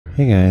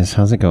Hey guys,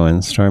 how's it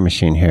going? Star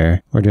Machine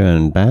here. We're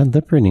doing bad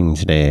lip reading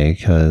today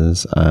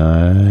because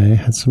I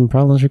had some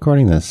problems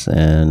recording this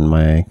and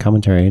my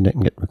commentary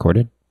didn't get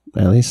recorded.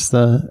 At least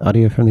the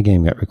audio from the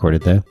game got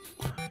recorded though.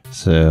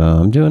 So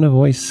I'm doing a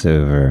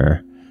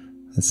voiceover.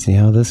 Let's see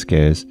how this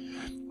goes.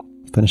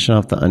 Finishing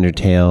off the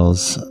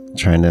Undertales,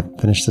 trying to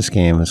finish this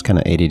game. I was kind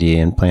of ADD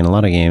and playing a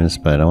lot of games,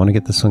 but I want to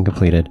get this one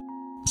completed.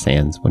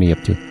 Sans, what are you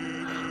up to?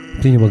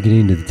 I'm thinking about getting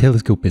into the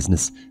telescope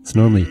business. It's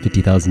normally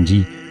 50,000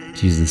 G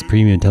to use this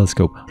premium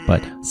telescope,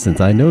 but since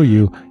I know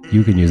you,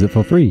 you can use it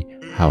for free.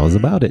 How's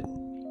about it?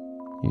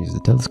 Use the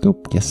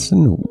telescope? Yes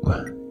and no.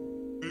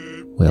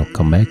 Well,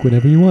 come back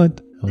whenever you want.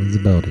 How's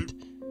about it?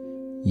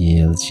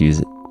 Yeah, let's use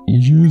it.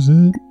 Use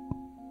it.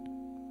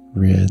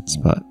 Red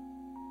spot.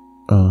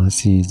 Oh,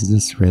 let's use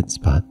this red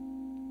spot.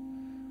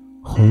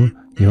 Huh?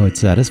 You're not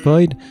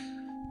satisfied?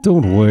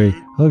 Don't worry,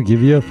 I'll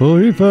give you a full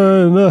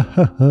refund.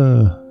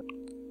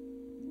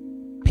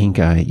 Pink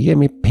eye. You get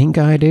me pink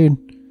eye, dude?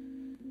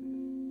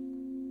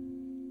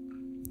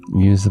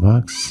 Use the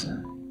box.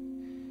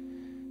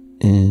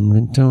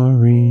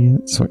 Inventory.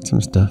 Let's sort some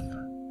stuff.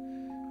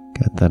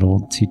 Got that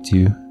old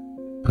tutu.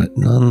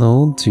 Putting on the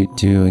old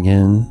tutu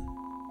again.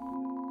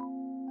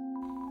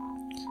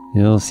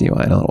 You'll see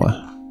why in a little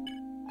while.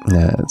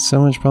 Yeah, it's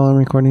so much problem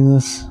recording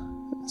this.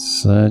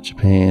 It's such a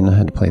pain. I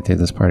had to play through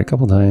this part a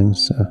couple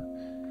times, so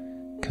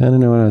kind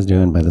of know what I was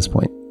doing by this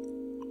point.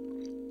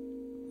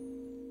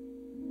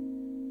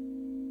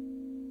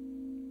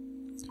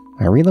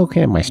 I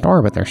relocated my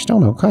store, but there's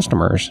still no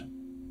customers.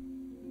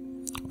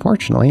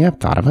 Fortunately, I've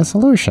thought of a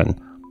solution.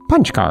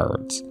 Punch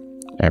cards.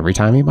 Every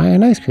time you buy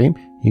an ice cream,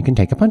 you can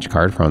take a punch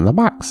card from the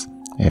box.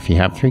 If you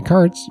have 3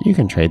 cards, you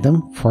can trade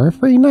them for a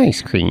free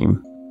ice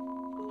cream.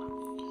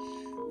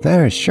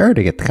 They're sure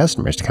to get the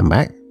customers to come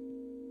back.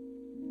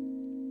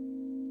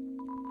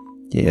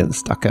 Yeah,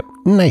 stock up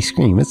ice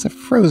cream. It's a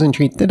frozen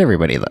treat that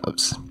everybody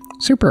loves.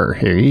 Super,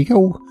 here you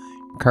go.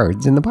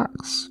 Cards in the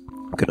box.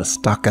 I'm gonna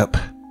stock up.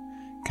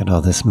 Got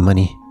all this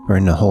money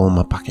burning a hole in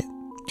my pocket.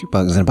 2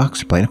 bugs in a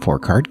box. We're playing a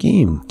 4-card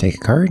game. Take a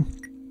card?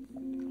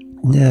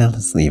 Nah,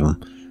 let's leave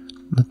them.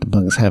 Let the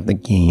bugs have the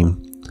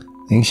game.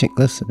 The ancient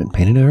glyphs have been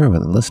painted over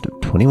with a list of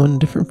 21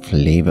 different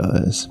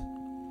flavors.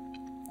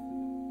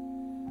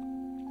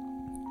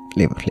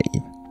 Flavor.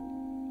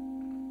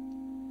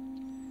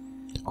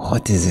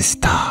 What is a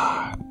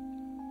star?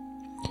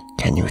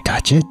 Can you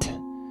touch it?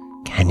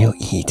 Can you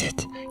eat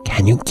it?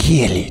 Can you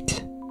kill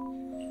it?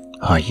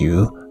 Are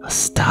you a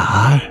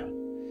star?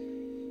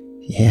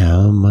 Yeah,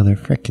 I'm a mother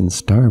frickin'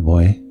 star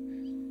boy.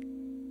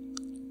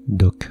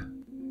 Duck.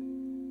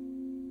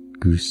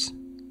 Goose.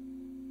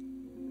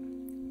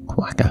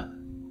 Quacka.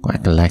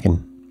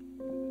 Quack-a-lackin'.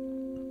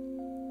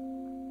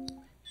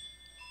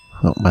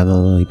 Out by the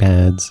lily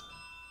pads.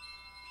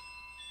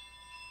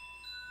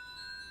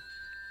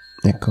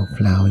 Echo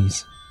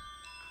flowies.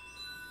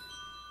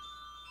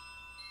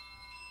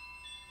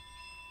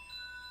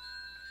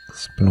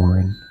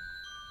 Exploring.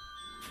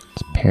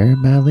 It's a pair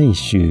of ballet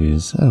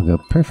shoes. That'll go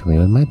perfectly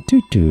with my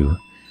tutu.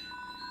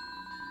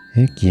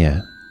 Heck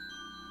yeah.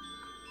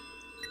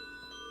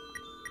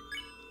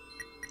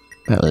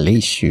 Ballet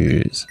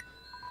shoes.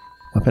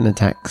 Weapon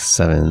attack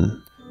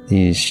 7.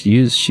 These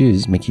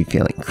shoes make you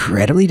feel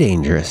incredibly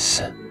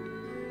dangerous.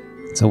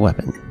 It's a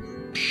weapon.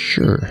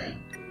 Sure.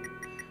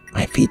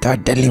 My feet are a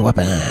deadly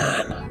weapon.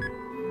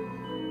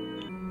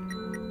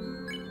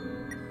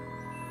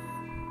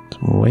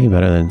 It's way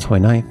better than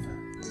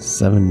 29th.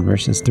 7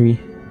 versus 3.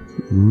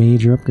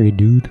 Major upgrade,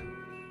 dude.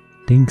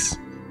 Thanks.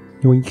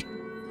 Yoink.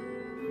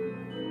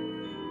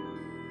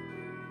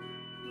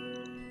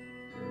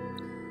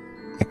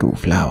 Echo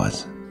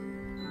flowers.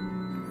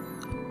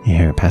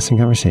 Here, passing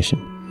conversation.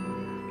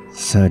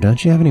 So,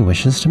 don't you have any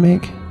wishes to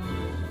make?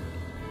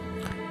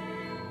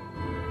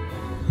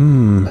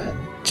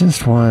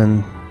 Just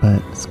one,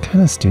 but it's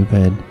kind of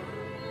stupid.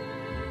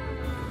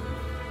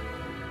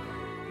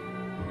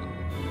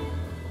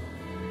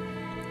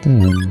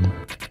 Done.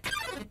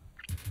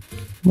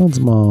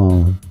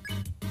 Mudsball.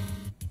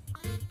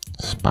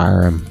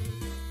 Spire 'em.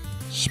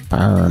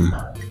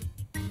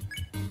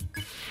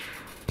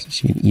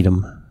 So you can eat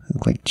them.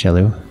 Look like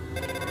jello.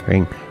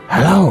 Ring.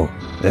 Hello,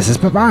 this is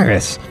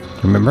Papyrus.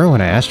 Remember when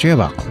I asked you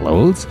about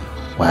clothes?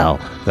 Well,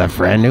 the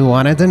friend who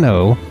wanted to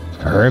know,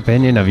 her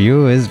opinion of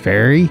you is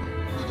very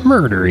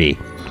murdery.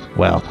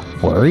 Well,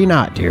 worry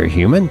not, dear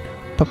human.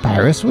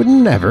 Papyrus would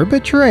never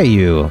betray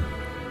you.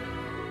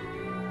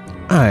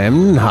 I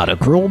am not a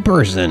cruel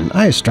person.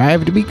 I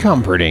strive to be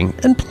comforting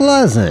and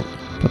pleasant.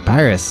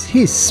 Papyrus,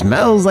 he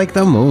smells like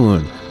the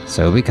moon.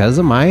 So because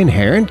of my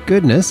inherent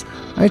goodness,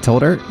 I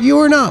told her you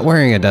were not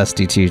wearing a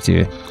dusty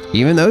tutu,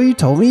 even though you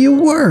told me you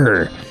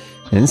were.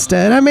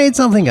 Instead, I made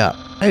something up.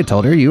 I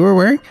told her you were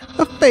wearing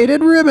a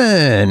faded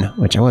ribbon,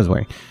 which I was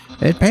wearing.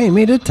 It pained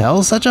me to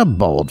tell such a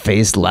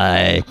bold-faced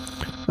lie.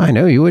 I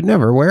know you would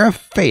never wear a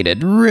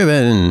faded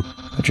ribbon,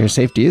 but your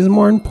safety is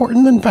more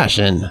important than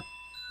fashion.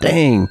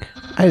 Dang,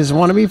 I just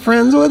want to be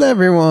friends with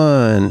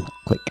everyone.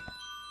 Click.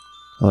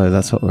 Although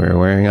that's what we were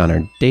wearing on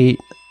our date.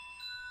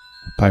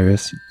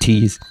 Papyrus,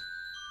 tease.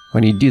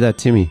 Why do you do that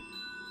to me?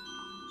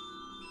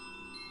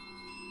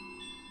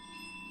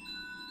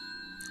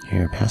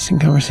 Your passing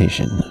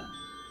conversation.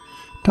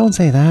 Don't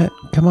say that.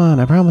 Come on,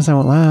 I promise I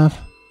won't laugh.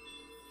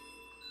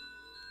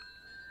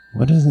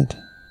 What is it?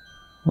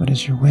 What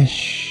is your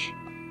wish?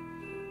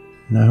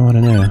 Now I want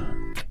to know.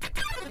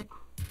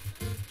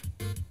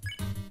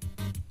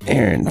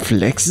 Aaron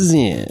flexes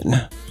in.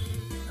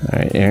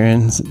 Alright,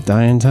 Aaron's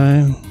dying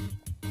time.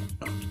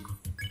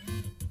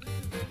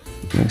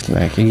 Looks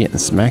like you're getting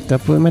smacked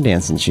up with my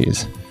dancing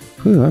shoes.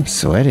 Whew, I'm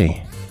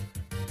sweaty.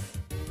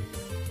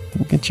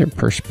 Get your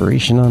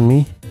perspiration on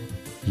me.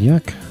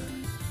 Yuck.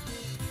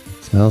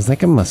 Smells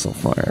like a muscle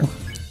farm.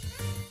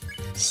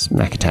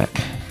 Smack attack.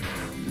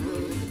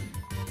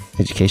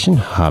 Education,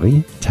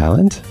 hobby,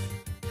 talent.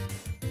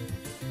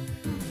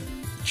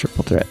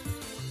 Triple threat.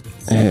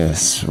 Ugh,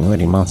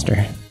 sweaty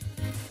monster.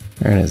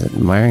 Aaron is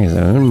admiring his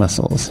own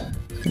muscles.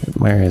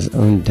 Admire his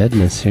own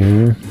deadness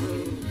here.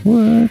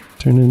 What?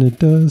 Turn into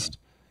dust.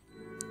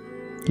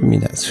 Give me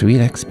that sweet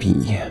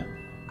XP.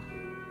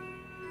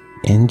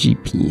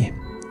 NGP.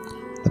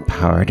 The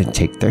power to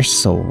take their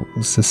souls.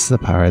 This is the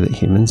power that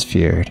humans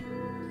feared.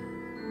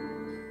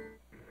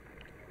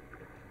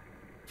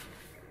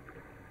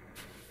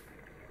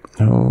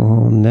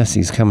 Oh,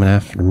 Nessie's coming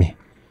after me.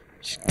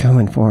 She's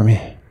coming for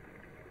me.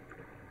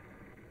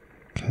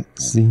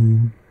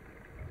 Cutscene.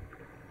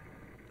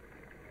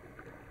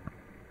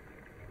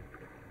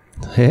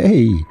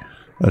 Hey,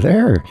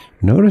 there.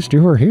 Noticed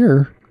you were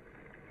here.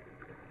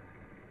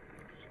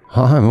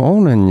 I'm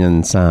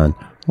Onion-san.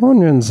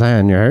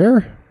 Onion-san, you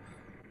here?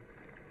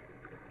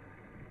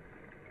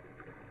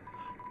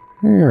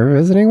 You're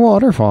visiting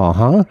Waterfall,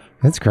 huh?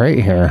 It's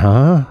great here,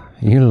 huh?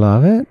 You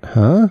love it,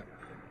 huh?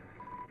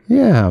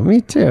 Yeah,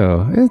 me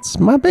too. It's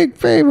my big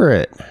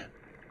favorite.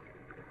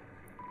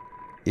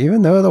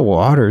 Even though the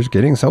water's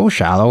getting so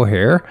shallow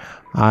here,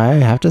 I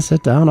have to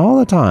sit down all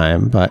the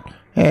time, but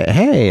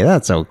hey,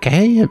 that's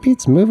okay. It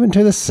beats moving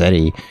to the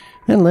city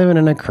and living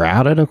in a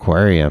crowded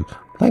aquarium,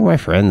 like my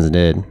friends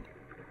did.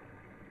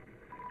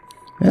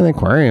 And the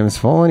aquarium's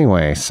full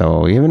anyway,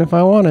 so even if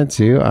I wanted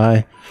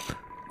to,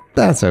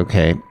 that's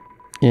okay.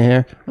 You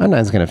hear? I'm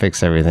not gonna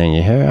fix everything,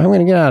 you hear? I'm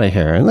gonna get out of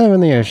here and live in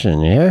the ocean,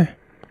 you hear?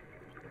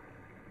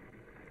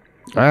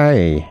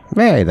 Hey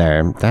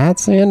there.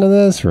 That's the end of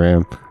this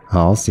room.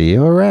 I'll see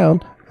you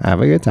around. Have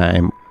a good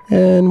time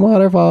in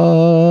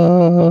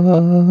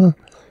Waterfall.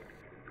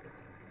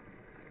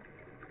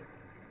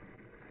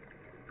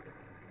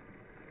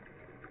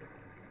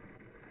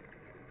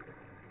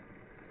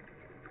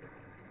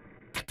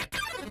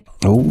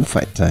 Oh,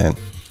 fight time.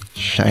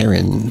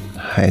 Shiren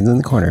hides in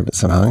the corner but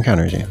somehow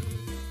encounters you.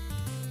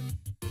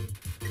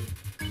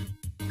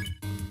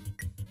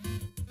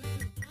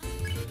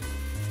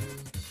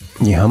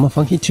 You hum a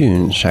funky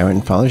tune.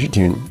 Shiren follows your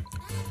tune.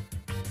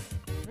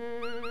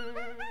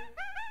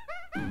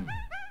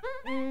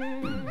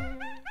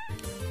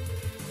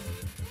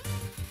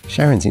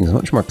 Shiren seems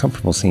much more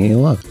comfortable singing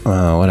along.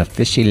 Oh, what a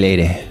fishy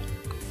lady.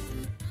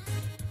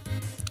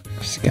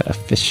 She's got a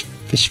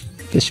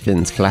fish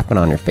fins flapping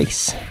on her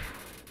face.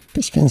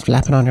 Fish fins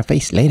flapping on her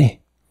face, lady.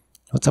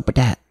 What's up with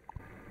that?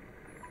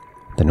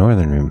 The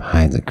northern room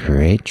hides a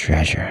great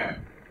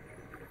treasure.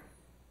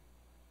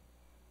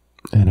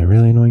 And a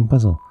really annoying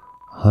puzzle.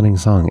 A haunting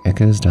song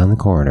echoes down the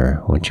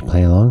corridor. Once you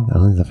play along,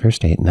 only the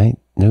first 8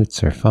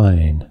 notes are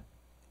fine.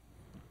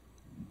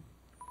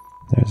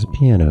 There's a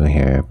piano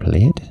here.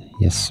 Play it?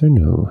 Yes or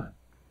no?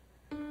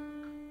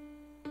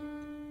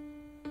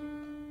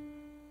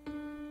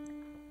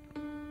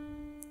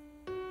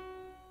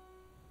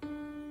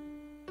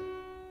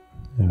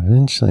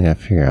 Eventually I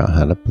figure out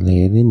how to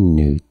play the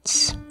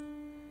notes.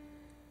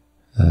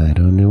 I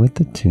don't know what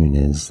the tune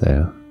is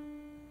though.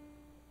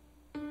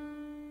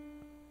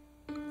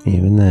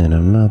 Even then,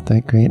 I'm not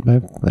that great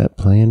at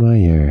playing by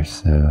ear,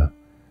 so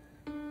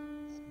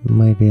it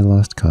might be a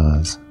lost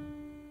cause.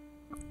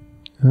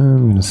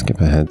 I'm gonna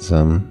skip ahead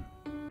some.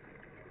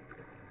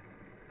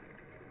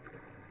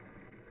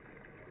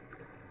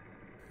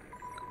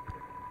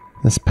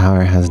 This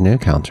power has no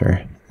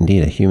counter.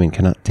 Indeed, a human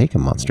cannot take a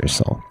monster's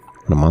soul.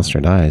 When a monster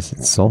dies,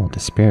 its soul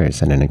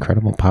disappears, and an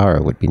incredible power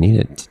would be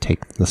needed to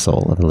take the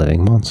soul of a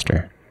living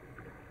monster.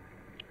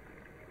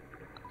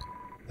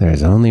 There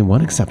is only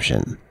one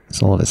exception. The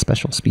soul of a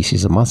special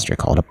species of monster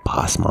called a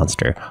boss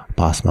monster. A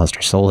boss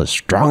monster's soul is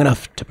strong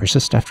enough to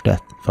persist after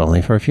death, if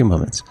only for a few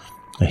moments.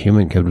 A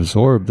human could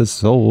absorb the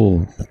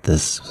soul, but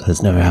this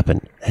has never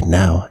happened, and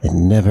now it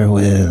never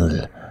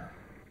will.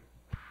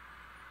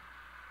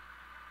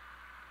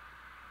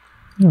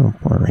 Oh,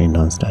 poor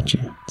rained-on statue.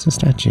 It's a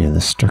statue.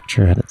 The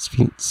structure at its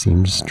feet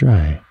seems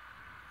dry.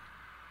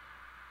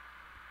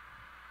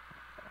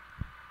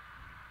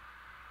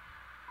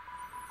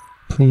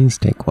 Please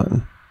take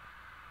one.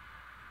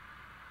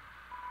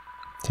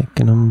 Take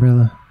an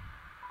umbrella.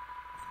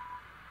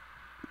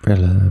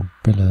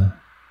 Umbrella.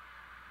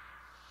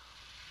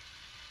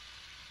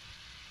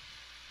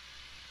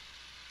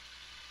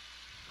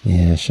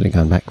 Yeah, I should have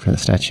gone back for the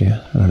statue.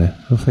 I don't know.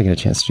 Hopefully I get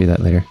a chance to do that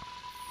later.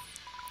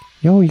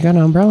 Yo, you got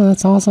an umbrella?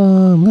 That's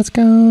awesome. Let's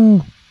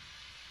go.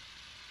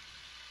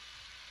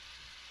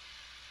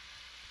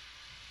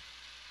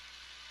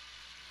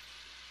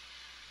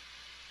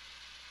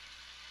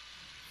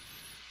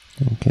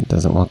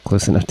 doesn't walk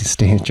close enough to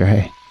stay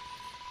dry.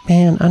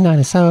 Man, Undyne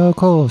is so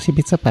cool. She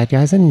beats up bad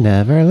guys and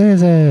never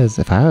loses.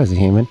 If I was a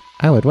human,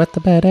 I would wet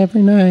the bed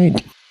every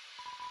night.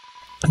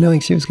 Knowing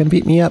she was going to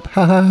beat me up.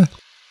 Haha.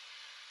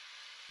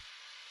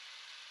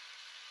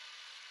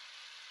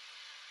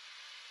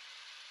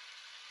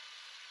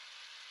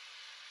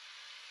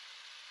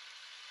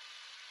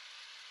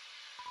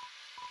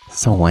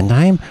 So one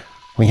time,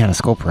 we had a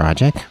school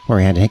project where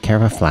we had to take care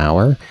of a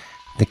flower.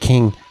 The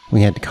king,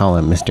 we had to call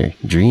him Mr.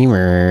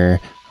 Dreamer,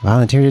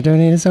 volunteered to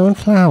donate his own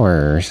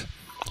flowers.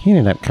 He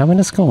ended up coming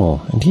to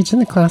school and teaching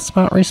the class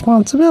about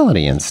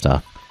responsibility and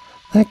stuff.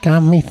 That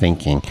got me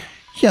thinking,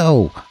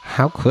 yo,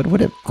 how cool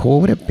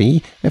would it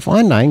be if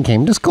Undyne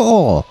came to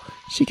school?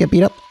 She could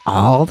beat up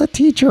all the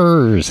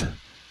teachers.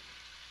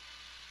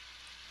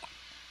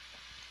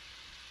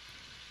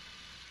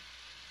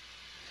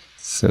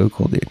 So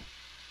cool, dude.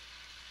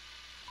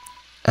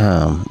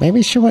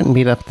 Maybe she wouldn't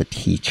beat up the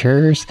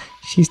teachers.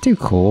 She's too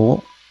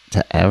cool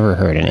to ever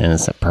hurt an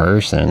innocent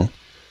person.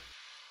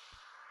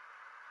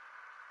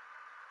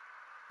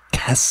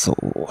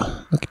 Castle.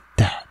 Look at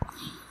that.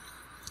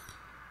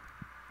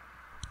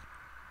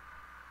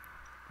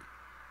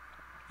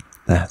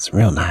 That's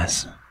real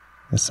nice.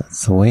 Guess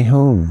that's the way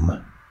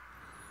home.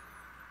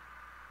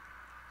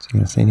 Is he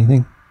gonna say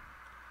anything?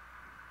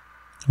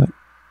 What?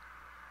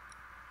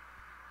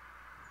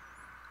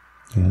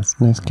 Yeah, it's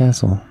a nice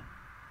castle.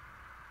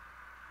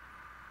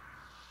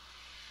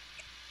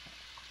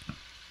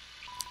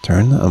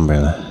 Turn the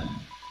umbrella.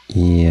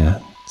 Yeah,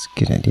 it's a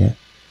good idea.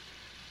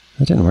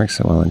 That didn't work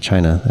so well in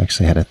China. They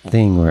actually had a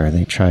thing where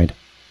they tried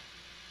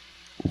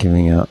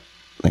giving out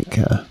like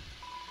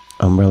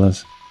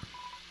umbrellas.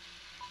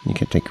 You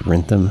could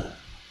rent them,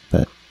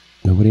 but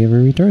nobody ever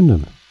returned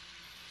them.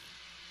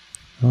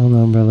 All the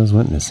umbrellas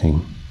went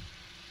missing.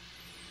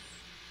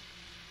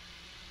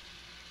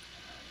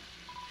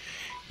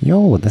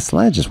 Yo, this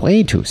ledge is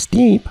way too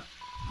steep.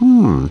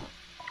 Yo,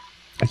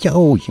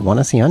 you want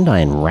to see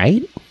Undyne,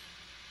 right?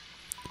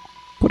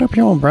 Put up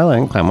your umbrella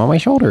and climb on my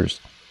shoulders.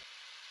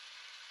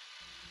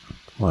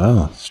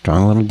 Wow,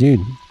 strong little dude.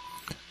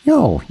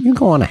 Yo, you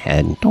go on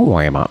ahead. Don't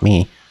worry about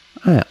me.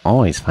 I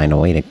always find a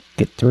way to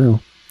get through.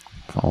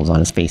 Falls on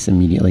his face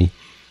immediately.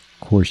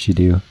 Of course you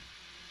do.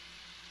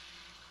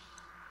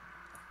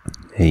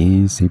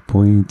 Easy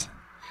point.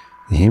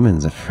 The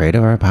humans, afraid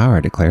of our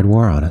power, declared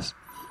war on us.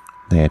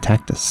 They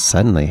attacked us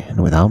suddenly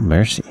and without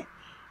mercy.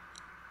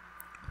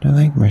 But I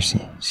like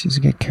Mercy. She's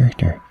a good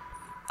character.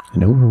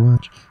 In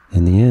Overwatch,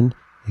 in the end,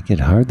 it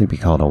could hardly be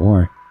called a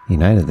war.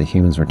 United, the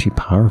humans were too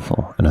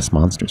powerful, and us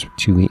monsters were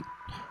too weak.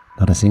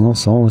 Not a single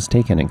soul was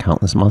taken, and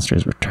countless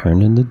monsters were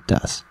turned into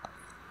dust.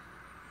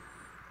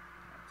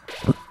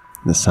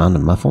 The sound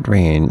of muffled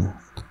rain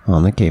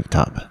on the cave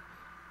top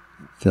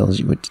fills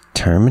you with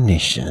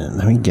determination.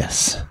 Let me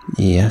guess.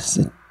 Yes,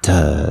 it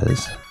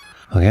does.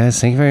 Well, guys,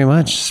 thank you very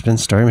much. It's been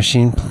Story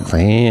Machine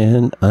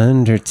playing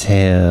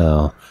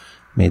Undertale.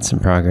 Made some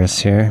progress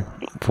here.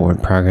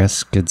 Forward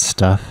progress. Good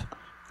stuff.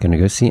 Gonna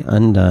go see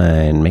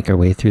Undyne. Make our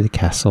way through the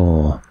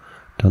castle.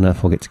 Don't know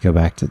if we'll get to go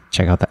back to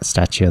check out that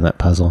statue and that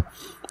puzzle.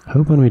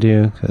 Hoping we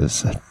do,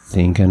 because I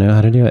think I know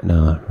how to do it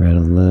now. I've read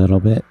a little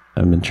bit.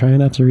 I've been trying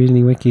not to read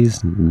any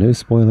wikis. No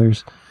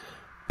spoilers.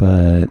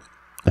 But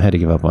I had to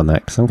give up on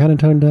that because I'm kind of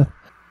tone deaf.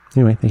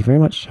 Anyway, thank you very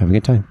much. Have a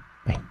good time.